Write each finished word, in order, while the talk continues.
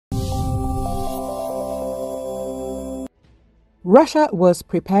Russia was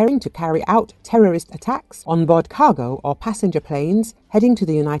preparing to carry out terrorist attacks on board cargo or passenger planes heading to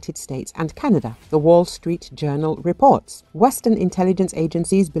the United States and Canada, the Wall Street Journal reports. Western intelligence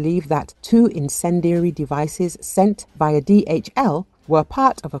agencies believe that 2 incendiary devices sent via DHL were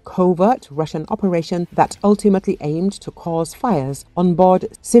part of a covert Russian operation that ultimately aimed to cause fires on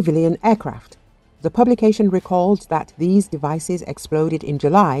board civilian aircraft. The publication recalled that these devices exploded in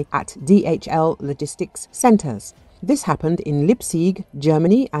July at DHL logistics centers. This happened in Leipzig,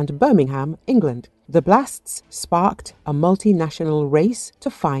 Germany, and Birmingham, England. The blasts sparked a multinational race to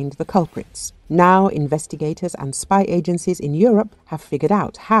find the culprits. Now, investigators and spy agencies in Europe have figured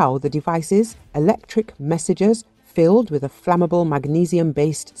out how the devices, electric messengers filled with a flammable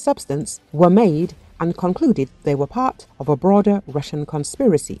magnesium-based substance, were made and concluded they were part of a broader Russian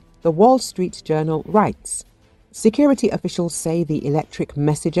conspiracy. The Wall Street Journal writes, security officials say the electric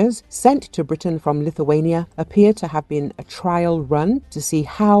messengers sent to Britain from Lithuania appear to have been a trial run to see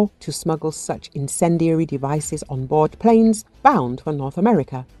how to smuggle such incendiary devices on board planes bound for North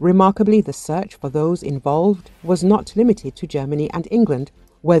America. Remarkably, the search for those involved was not limited to Germany and England,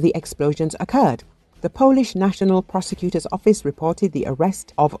 where the explosions occurred. The Polish National Prosecutor's Office reported the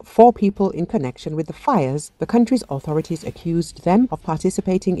arrest of 4 people in connection with the fires. The country's authorities accused them of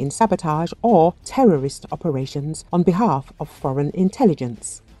participating in sabotage or terrorist operations on behalf of foreign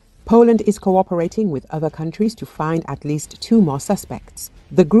intelligence. Poland is cooperating with other countries to find at least 2 more suspects.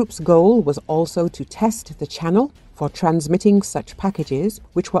 The group's goal was also to test the channel for transmitting such packages,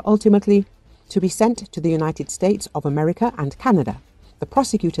 which were ultimately to be sent to the United States of America and Canada. The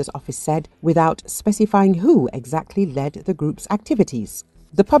prosecutor's office said, without specifying who exactly led the group's activities.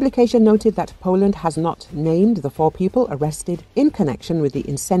 The publication noted that Poland has not named the 4 people arrested in connection with the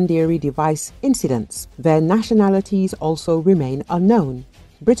incendiary device incidents. Their nationalities also remain unknown.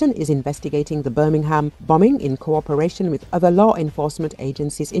 Britain is investigating the Birmingham bombing in cooperation with other law enforcement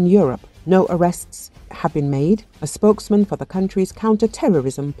agencies in Europe. No arrests have been made, a spokesman for the country's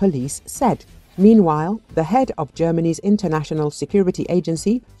counter-terrorism police said. Meanwhile, the head of Germany's International Security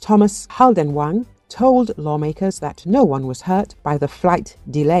Agency, Thomas Haldenwang, told lawmakers that no one was hurt by the flight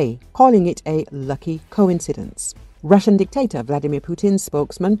delay, calling it a lucky coincidence. Russian dictator Vladimir Putin's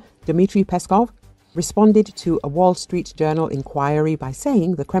spokesman, Dmitry Peskov, responded to a Wall Street Journal inquiry by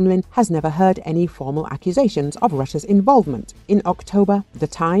saying the Kremlin has never heard any formal accusations of Russia's involvement. In October, The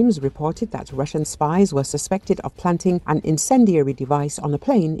Times reported that Russian spies were suspected of planting an incendiary device on a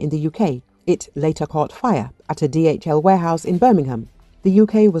plane in the UK. It later caught fire at a DHL warehouse in Birmingham. The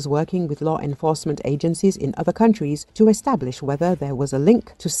UK was working with law enforcement agencies in other countries to establish whether there was a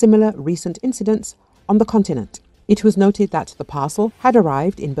link to similar recent incidents on the continent. It was noted that the parcel had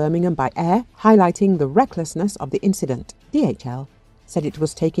arrived in Birmingham by air, highlighting the recklessness of the incident. DHL said it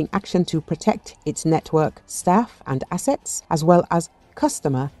was taking action to protect its network, staff and assets, as well as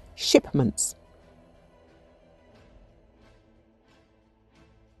customer shipments.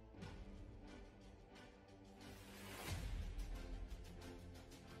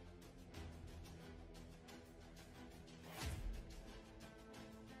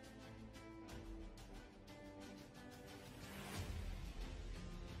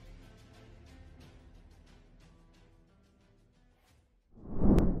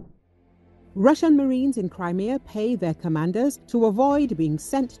 Russian Marines in Crimea pay their commanders to avoid being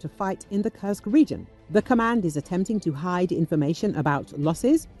sent to fight in the Kursk region. The command is attempting to hide information about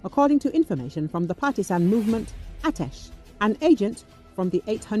losses, according to information from the partisan movement Atesh. An agent from the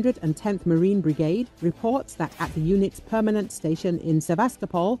 810th Marine Brigade reports that at the unit's permanent station in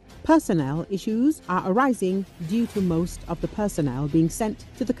Sevastopol, personnel issues are arising due to most of the personnel being sent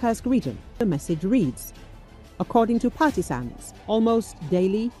to the Kursk region. The message reads, according to partisans, almost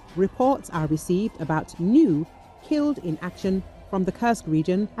daily reports are received about new killed in action from the Kursk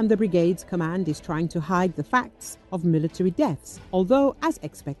region, and the brigade's command is trying to hide the facts of military deaths, although, as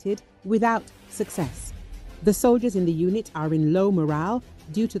expected, without success. The soldiers in the unit are in low morale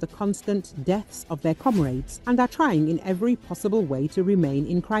due to the constant deaths of their comrades and are trying in every possible way to remain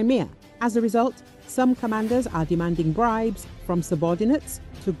in Crimea. As a result, some commanders are demanding bribes from subordinates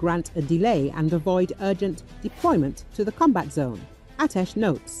to grant a delay and avoid urgent deployment to the combat zone. Atesh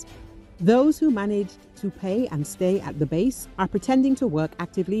notes, those who managed to pay and stay at the base are pretending to work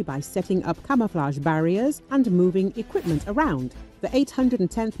actively by setting up camouflage barriers and moving equipment around. The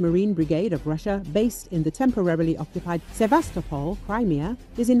 810th Marine Brigade of Russia, based in the temporarily occupied Sevastopol, Crimea,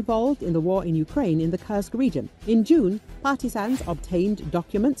 is involved in the war in Ukraine in the Kursk region. In June, partisans obtained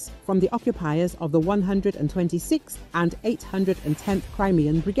documents from the occupiers of the 126th and 810th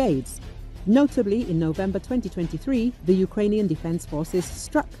Crimean Brigades. Notably, in November 2023, the Ukrainian Defense Forces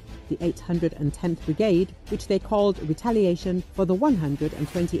struck the 810th Brigade, which they called retaliation for the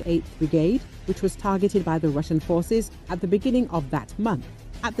 128th Brigade, which was targeted by the Russian forces at the beginning of that month.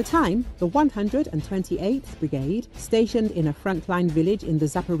 At the time, the 128th Brigade, stationed in a frontline village in the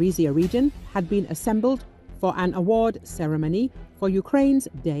Zaporizhia region, had been assembled for an award ceremony for Ukraine's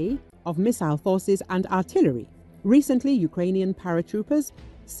Day of Missile Forces and Artillery. Recently, Ukrainian paratroopers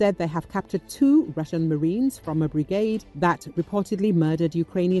said they have captured 2 Russian Marines from a brigade that reportedly murdered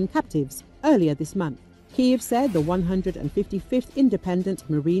Ukrainian captives earlier this month. Kyiv said the 155th Independent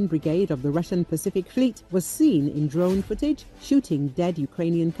Marine Brigade of the Russian Pacific Fleet was seen in drone footage shooting dead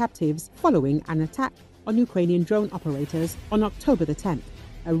Ukrainian captives following an attack on Ukrainian drone operators on October the 10th.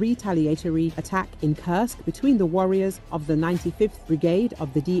 A retaliatory attack in Kursk between the warriors of the 95th Brigade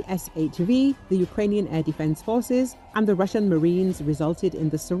of the DSHV, the Ukrainian Air Defense Forces, and the Russian Marines resulted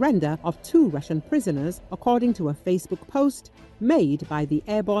in the surrender of 2 Russian prisoners, according to a Facebook post made by the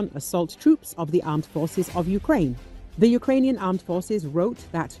airborne assault troops of the Armed Forces of Ukraine. The Ukrainian Armed Forces wrote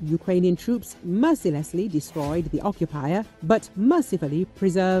that Ukrainian troops mercilessly destroyed the occupier, but mercifully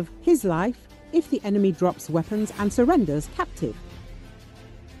preserve his life if the enemy drops weapons and surrenders captive.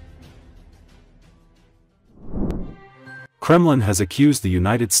 Kremlin has accused the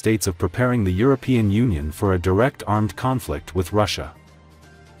United States of preparing the European Union for a direct armed conflict with Russia.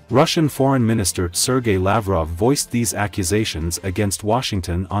 Russian Foreign Minister Sergei Lavrov voiced these accusations against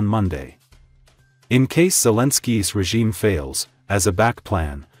Washington on Monday. In case Zelenski's regime fails, as a back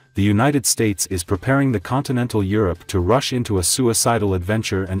plan, the United States is preparing the continental Europe to rush into a suicidal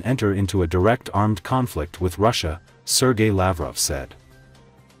adventure and enter into a direct armed conflict with Russia, Sergei Lavrov said.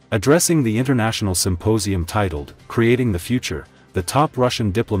 Addressing the international symposium titled, Creating the Future, the top Russian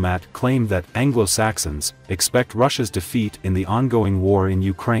diplomat claimed that Anglo-Saxons expect Russia's defeat in the ongoing war in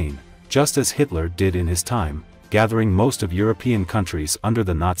Ukraine, just as Hitler did in his time, gathering most of European countries under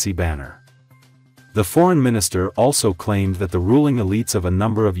the Nazi banner. The foreign minister also claimed that the ruling elites of a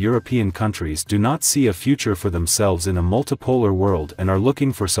number of European countries do not see a future for themselves in a multipolar world and are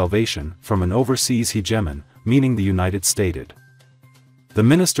looking for salvation from an overseas hegemon, meaning the United States. The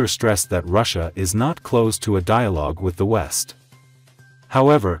minister stressed that Russia is not closed to a dialogue with the West.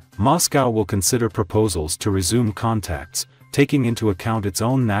 However, Moscow will consider proposals to resume contacts, taking into account its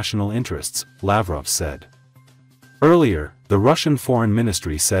own national interests, Lavrov said. Earlier, the Russian Foreign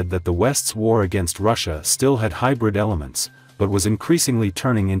Ministry said that the West's war against Russia still had hybrid elements, but was increasingly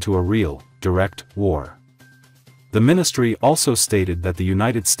turning into a real, direct war. The ministry also stated that the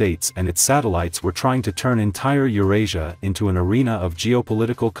United States and its satellites were trying to turn entire Eurasia into an arena of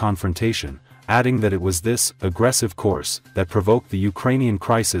geopolitical confrontation, adding that it was this aggressive course that provoked the Ukrainian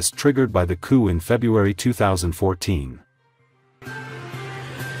crisis triggered by the coup in February 2014.